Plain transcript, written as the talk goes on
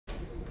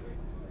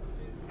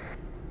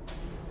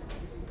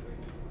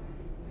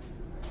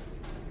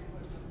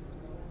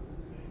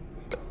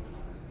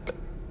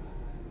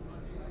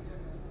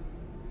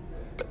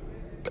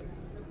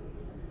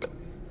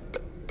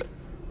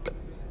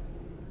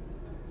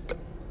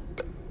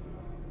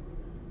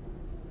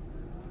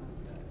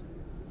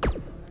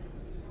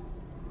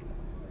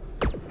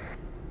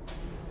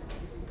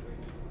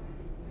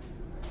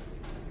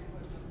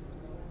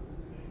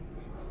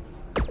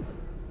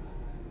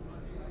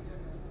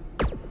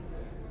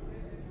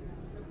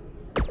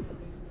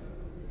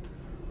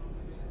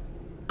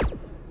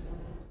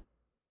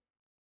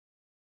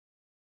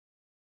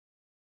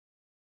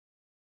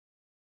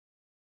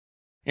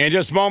In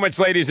just moments,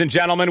 ladies and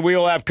gentlemen, we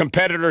will have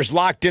competitors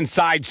locked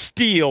inside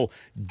steel.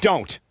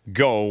 Don't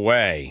go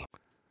away.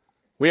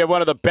 We have one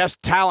of the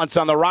best talents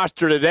on the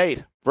roster to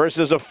date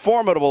versus a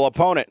formidable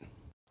opponent.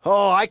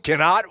 Oh, I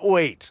cannot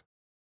wait.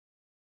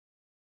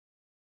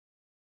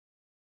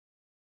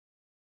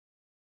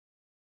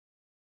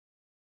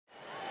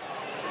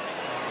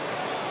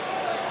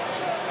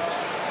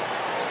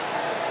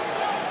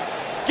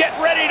 Get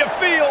ready to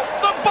feel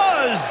the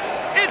buzz.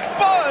 It's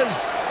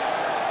Buzz.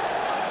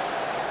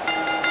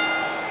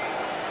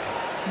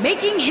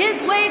 Making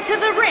his way to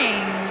the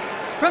ring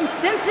from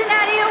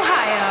Cincinnati,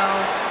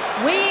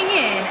 Ohio, weighing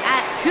in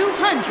at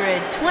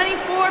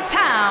 224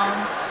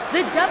 pounds,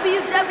 the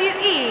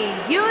WWE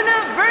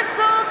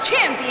Universal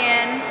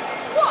Champion,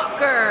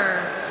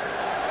 Walker.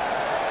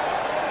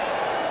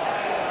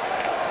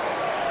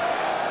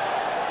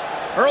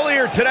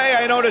 Earlier today,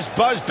 I noticed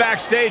Buzz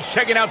backstage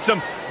checking out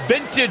some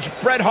vintage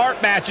Bret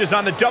Hart matches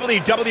on the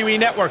WWE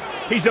Network.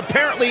 He's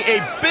apparently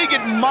a big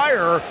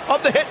admirer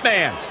of the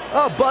Hitman.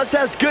 Oh, Buzz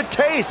has good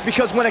taste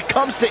because when it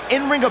comes to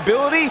in-ring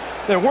ability,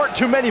 there weren't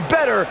too many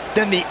better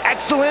than the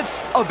excellence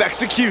of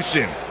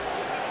execution.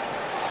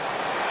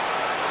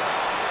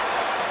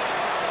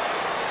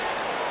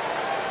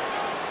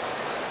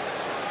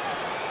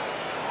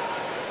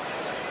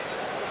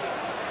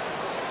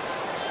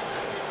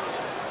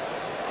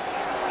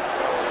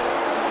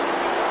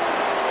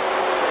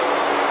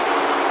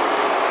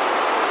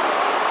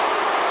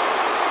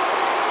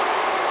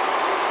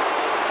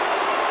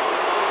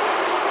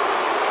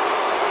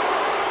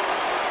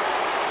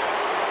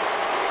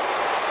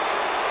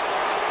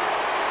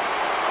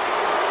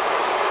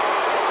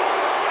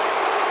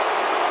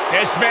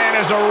 This man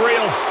is a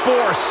real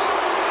force,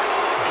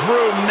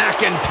 Drew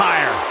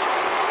McIntyre.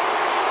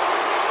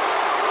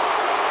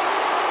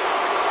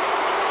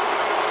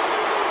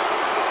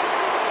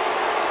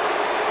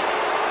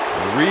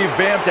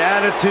 Revamped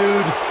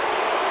attitude,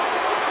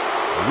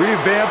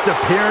 revamped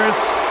appearance.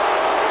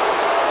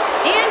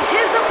 And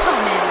his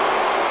opponent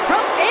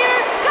from Ayr,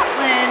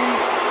 Scotland,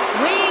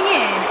 weighing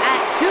in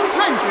at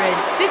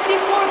 254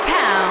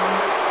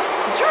 pounds,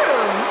 Drew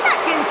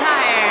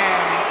McIntyre.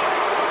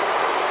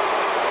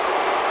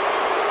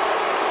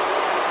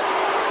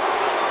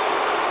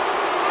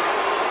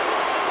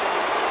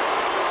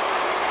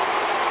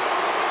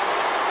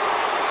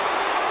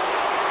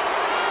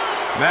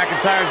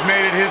 McIntyre's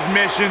made it his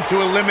mission to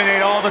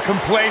eliminate all the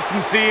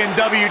complacency in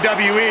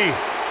WWE.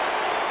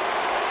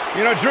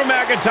 You know, Drew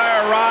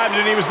McIntyre arrived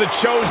and he was the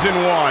chosen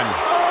one.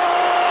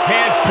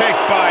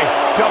 Handpicked by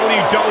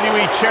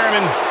WWE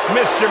Chairman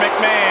Mr.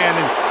 McMahon.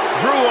 And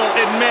Drew will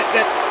admit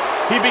that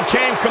he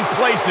became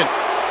complacent.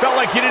 Felt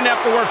like he didn't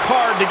have to work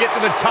hard to get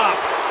to the top.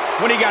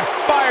 When he got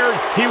fired,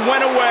 he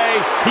went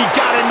away, he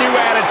got a new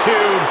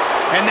attitude,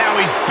 and now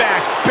he's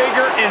back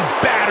bigger and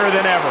badder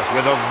than ever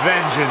with a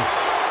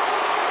vengeance.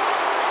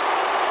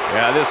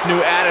 Yeah, this new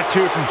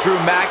attitude from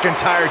Drew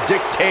McIntyre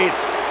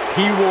dictates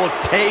he will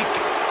take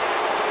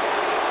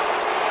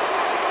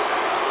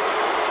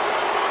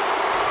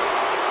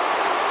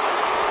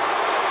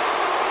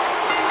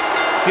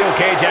Steel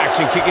cage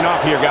action kicking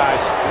off here, guys.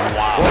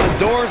 Wow. Well, the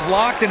door's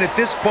locked, and at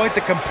this point,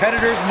 the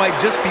competitors might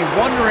just be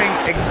wondering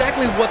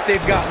exactly what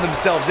they've gotten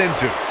themselves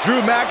into.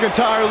 Drew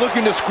McIntyre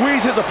looking to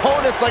squeeze his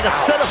opponents like a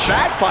set of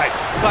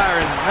bagpipes.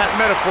 Byron, that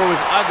metaphor was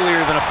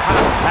uglier than a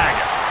pound of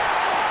haggis.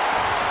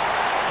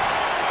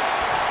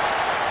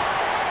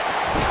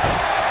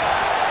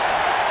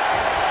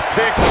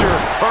 Picture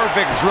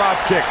perfect drop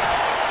kick.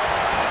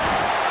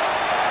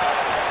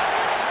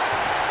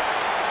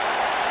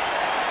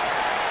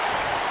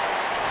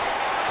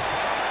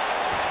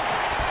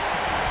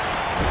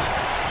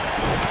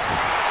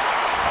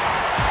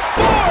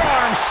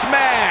 Forearm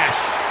smash!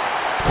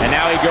 And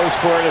now he goes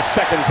for it a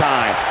second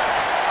time.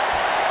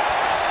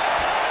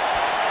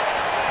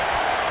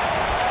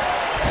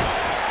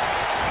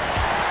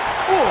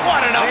 Ooh,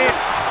 what an up!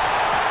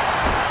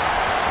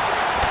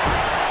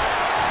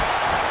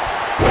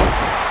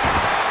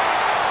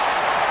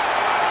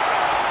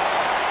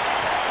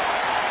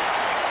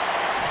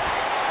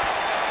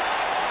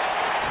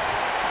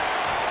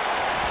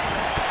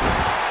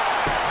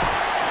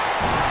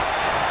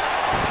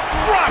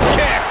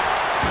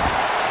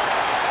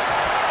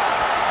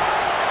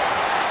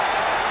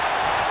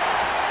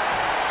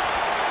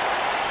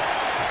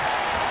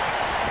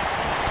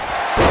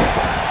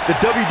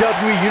 The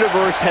WWE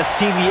Universe has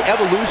seen the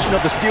evolution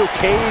of the steel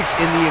cage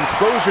in the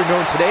enclosure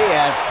known today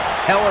as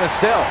Hell in a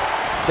Cell.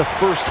 The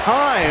first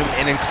time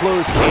an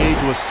enclosed cage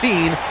was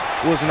seen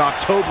was in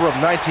October of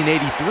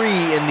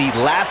 1983 in the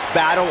last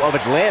Battle of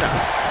Atlanta.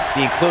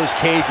 The enclosed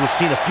cage was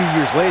seen a few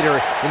years later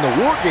in the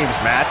War Games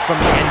match from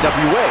the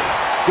NWA.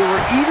 There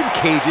were even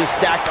cages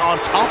stacked on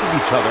top of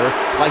each other,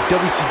 like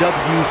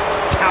WCW's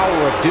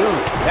Tower of Doom.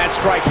 That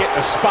strike hit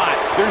the spot.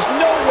 There's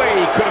no way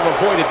he could have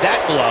avoided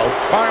that blow.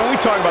 Byron, we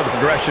talk about the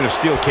progression of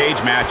steel cage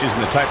matches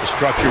and the type of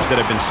structures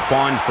that have been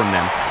spawned from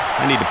them.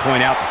 I need to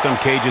point out that some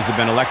cages have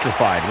been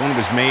electrified. One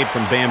was made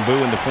from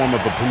bamboo in the form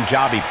of a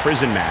Punjabi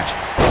prison match.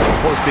 Of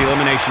course, the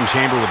elimination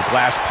chamber with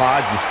glass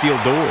pods and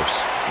steel doors.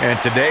 And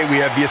today we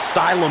have the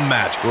Asylum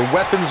match, where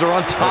weapons are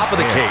on top of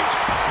the cage.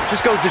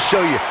 Just goes to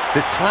show you,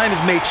 the times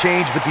may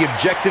change, but the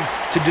objective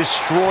to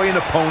destroy an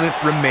opponent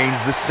remains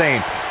the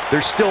same.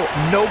 There's still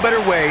no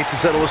better way to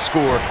settle a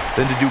score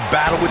than to do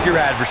battle with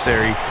your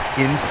adversary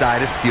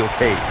inside a steel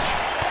cage.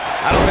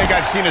 I don't think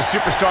I've seen a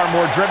superstar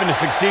more driven to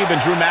succeed than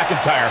Drew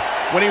McIntyre.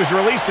 When he was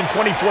released in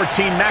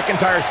 2014,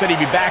 McIntyre said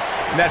he'd be back,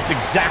 and that's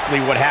exactly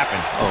what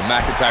happened. Oh,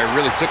 McIntyre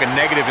really took a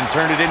negative and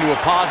turned it into a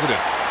positive.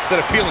 Instead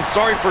of feeling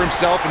sorry for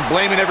himself and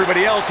blaming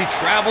everybody else, he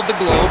traveled the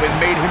globe and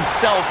made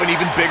himself an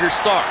even bigger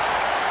star.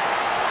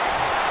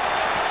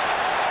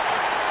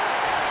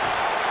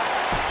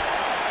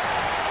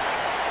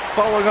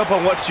 Following up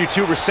on what you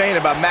two were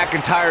saying about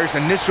McIntyre's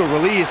initial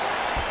release,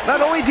 not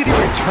only did he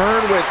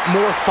return with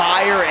more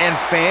fire and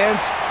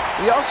fans,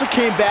 he also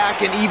came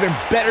back in even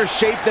better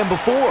shape than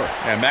before.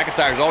 Yeah,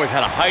 McIntyre's always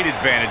had a height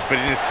advantage, but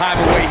in his time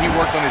away, he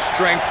worked on his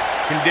strength,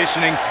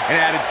 conditioning, and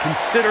added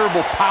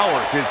considerable power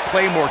to his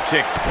Claymore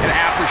kick and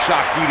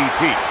aftershock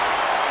DDT.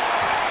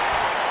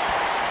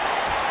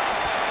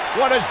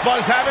 What does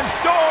Buzz have in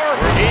store?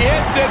 He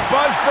hits it.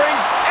 Buzz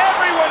brings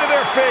everyone to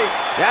their feet.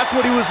 That's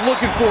what he was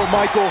looking for,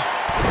 Michael.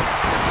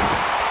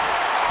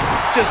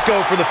 Just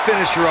go for the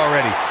finisher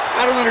already.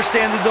 I don't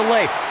understand the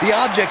delay. The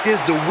object is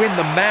to win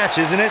the match,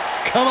 isn't it?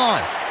 Come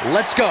on,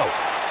 let's go.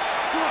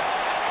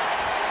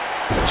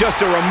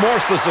 Just a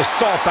remorseless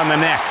assault on the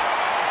neck.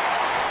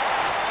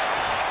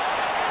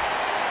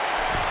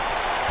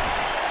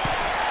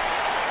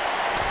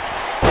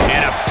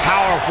 And a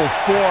powerful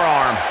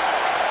forearm.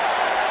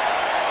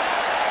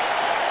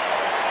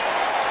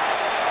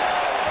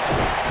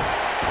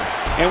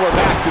 And we're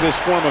back to this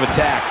form of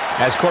attack.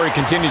 As Corey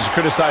continues to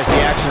criticize the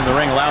action in the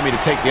ring, allow me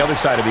to take the other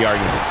side of the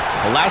argument.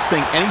 The last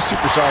thing any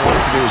superstar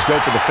wants to do is go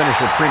for the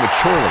finisher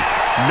prematurely.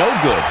 No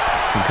good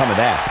can come of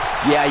that.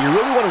 Yeah, you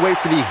really want to wait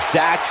for the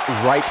exact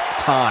right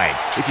time.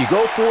 If you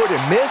go for it and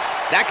miss,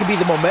 that could be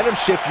the momentum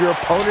shift your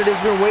opponent has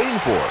been waiting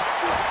for.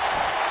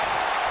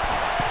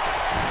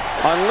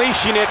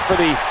 Unleashing it for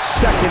the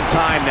second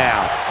time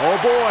now. Oh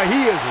boy,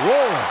 he is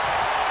rolling.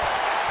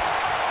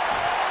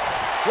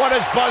 What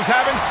does Buzz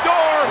have in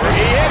store?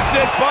 He hits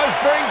it. Buzz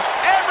brings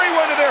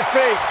everyone to their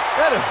feet.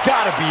 That has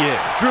got to be it.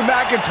 Drew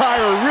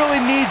McIntyre really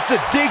needs to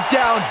dig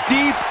down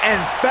deep and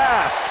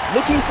fast.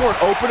 Looking for an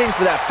opening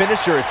for that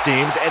finisher, it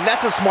seems, and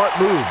that's a smart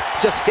move.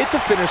 Just hit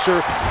the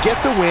finisher, get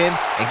the win,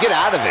 and get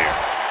out of there.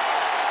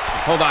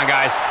 Hold on,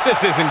 guys.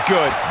 This isn't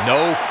good.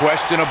 No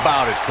question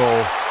about it,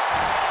 Cole.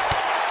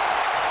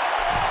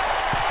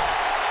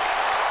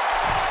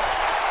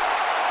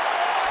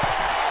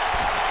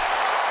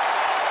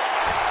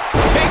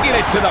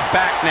 It to the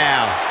back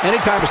now.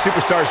 Anytime a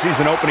superstar sees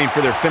an opening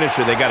for their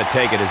finisher, they got to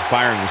take it, as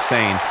Byron was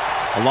saying.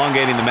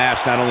 Elongating the match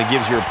not only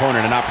gives your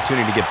opponent an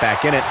opportunity to get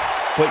back in it,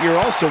 but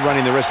you're also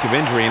running the risk of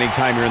injury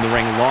anytime you're in the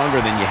ring longer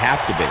than you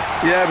have to be.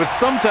 Yeah, but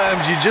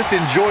sometimes you just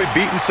enjoy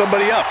beating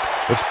somebody up,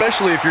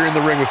 especially if you're in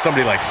the ring with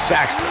somebody like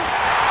Saxton.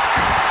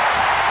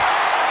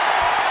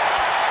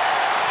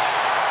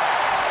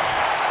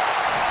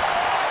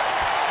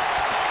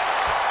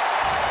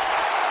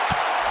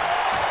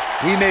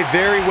 We may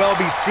very well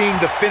be seeing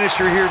the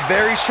finisher here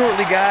very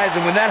shortly, guys,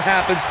 and when that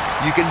happens,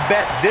 you can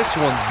bet this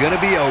one's going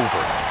to be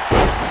over.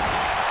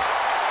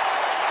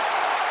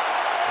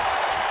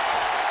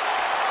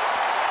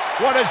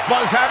 What does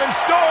Buzz have in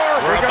store?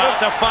 We're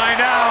about to find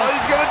out. Oh,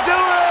 he's going to do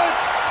it!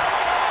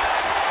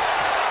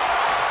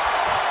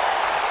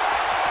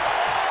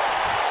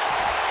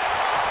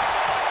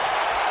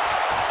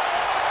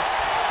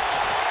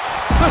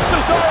 The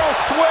Cesaro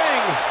swing.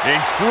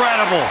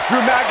 Incredible.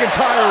 Drew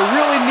McIntyre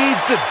really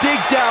needs to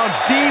dig down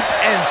deep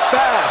and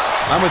fast.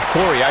 I'm with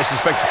Corey. I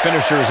suspect the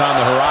finisher is on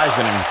the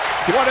horizon.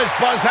 And what does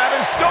Buzz have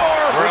in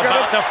store? We're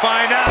about to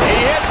find out.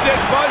 He hits it.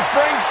 Buzz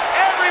brings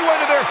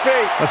everyone to their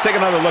feet. Let's take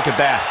another look at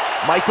that.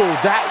 Michael,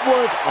 that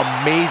was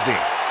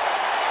amazing.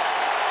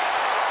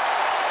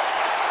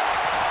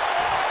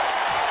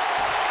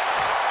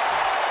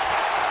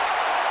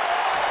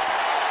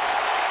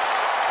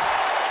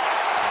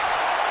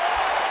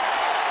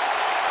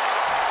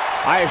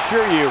 I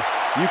assure you,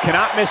 you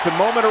cannot miss a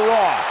moment of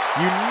Raw.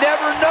 You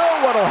never know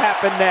what'll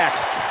happen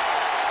next.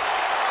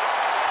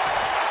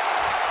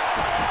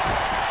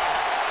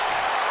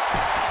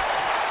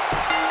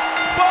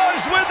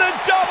 Buzz with a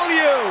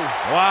W.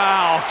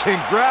 Wow,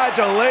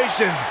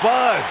 congratulations,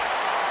 Buzz.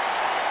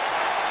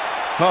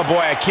 Oh boy,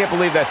 I can't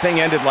believe that thing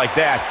ended like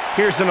that.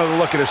 Here's another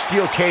look at a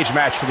steel cage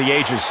match for the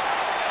ages.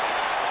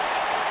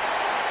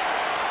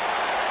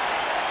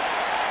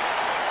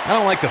 I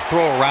don't like to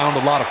throw around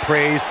a lot of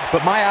praise,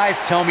 but my eyes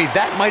tell me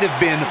that might have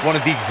been one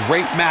of the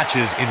great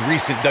matches in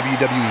recent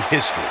WWE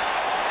history.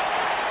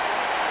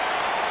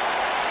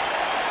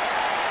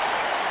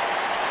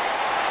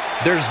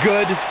 There's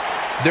good,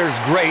 there's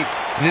great,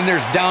 and then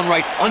there's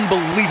downright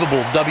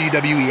unbelievable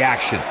WWE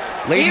action.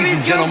 Ladies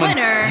and gentlemen,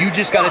 you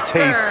just got a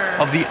taste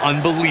of the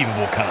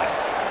unbelievable kind.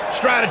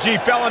 Strategy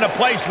fell into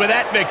place with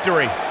that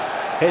victory.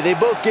 Hey, they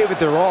both gave it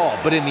their all,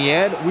 but in the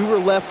end, we were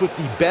left with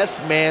the best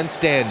man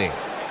standing.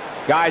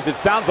 Guys, it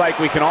sounds like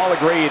we can all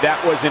agree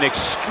that was an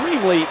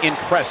extremely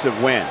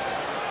impressive win.